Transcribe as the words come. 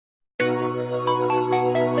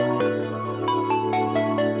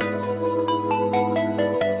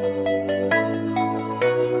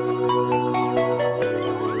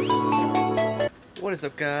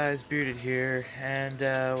What's up guys, Bearded here, and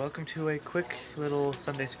welcome to a quick little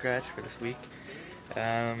Sunday scratch for this week.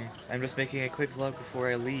 I'm just making a quick vlog before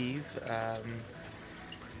I leave. I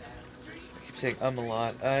keep saying a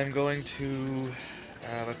lot. I'm going to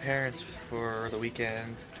my parents for the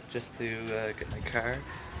weekend just to get my car.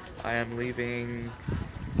 I am leaving,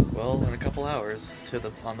 well, in a couple hours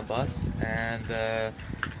on the bus, and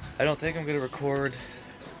I don't think I'm going to record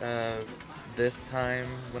this time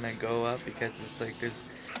when I go up, because it's like there's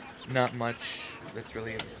not much that's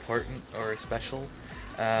really important or special.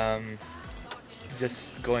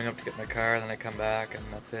 Just going up to get my car, and then I come back and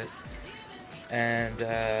that's it.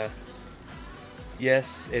 And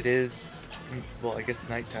yes, it is, well, I guess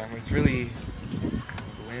nighttime. It's really the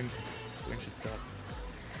wind should stop.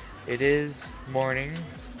 It is morning,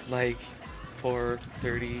 like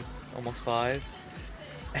 4:30, almost 5,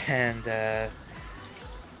 and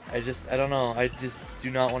I don't know, I just do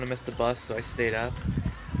not want to miss the bus, so I stayed up.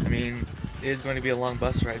 I mean, it is going to be a long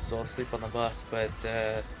bus ride, so I'll sleep on the bus, but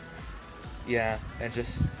yeah, and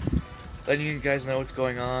just letting you guys know what's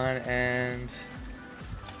going on, and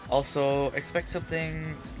also expect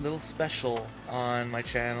something a little special on my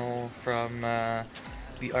channel from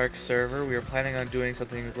the Ahrix server. We were planning on doing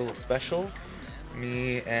something a little special,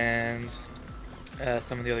 me and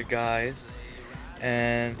some of the other guys,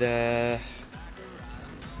 and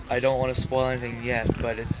I don't want to spoil anything yet,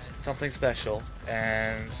 but it's something special,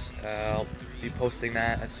 and I'll be posting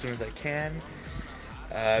that as soon as I can.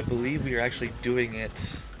 I believe we are actually doing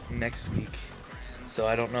it next week, so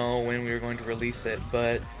I don't know when we are going to release it,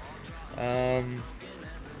 but I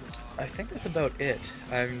think that's about it.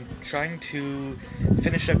 I'm trying to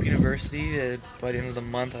finish up university. By the end of the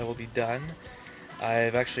month I will be done.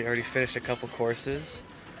 I've actually already finished a couple courses,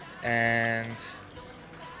 and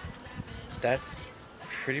that's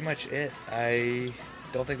pretty much it. I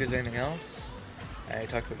don't think there's anything else. I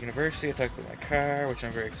talked about university, I talked about my car, which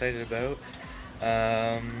I'm very excited about.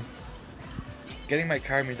 Getting my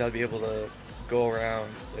car means I'll be able to go around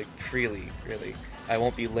like freely, really. I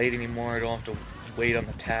won't be late anymore, I don't have to wait on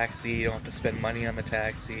the taxi, I don't have to spend money on the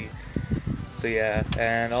taxi. So yeah,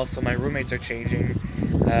 and also my roommates are changing.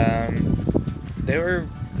 They were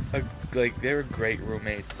great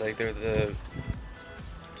roommates. Like, they're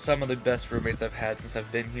some of the best roommates I've had since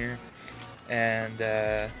I've been here, and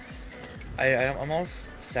I'm almost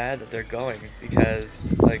sad that they're going,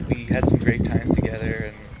 because like we had some great times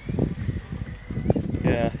together, and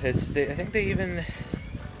yeah, I think they even,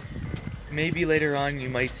 maybe later on you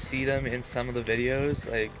might see them in some of the videos.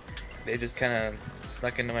 Like, they just kind of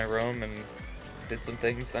snuck into my room and did some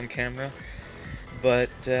things on camera, but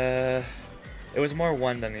it was more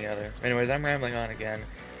one than the other. Anyways, I'm rambling on again.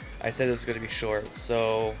 I said it was going to be short,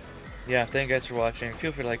 so yeah, thank you guys for watching.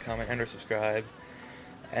 Feel free to like, comment, and or subscribe,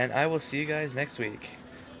 and I will see you guys next week.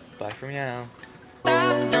 Bye for now.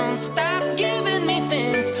 Stop, don't stop giving me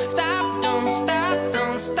things. Stop, don't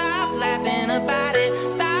stop laughing about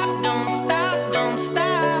it. Stop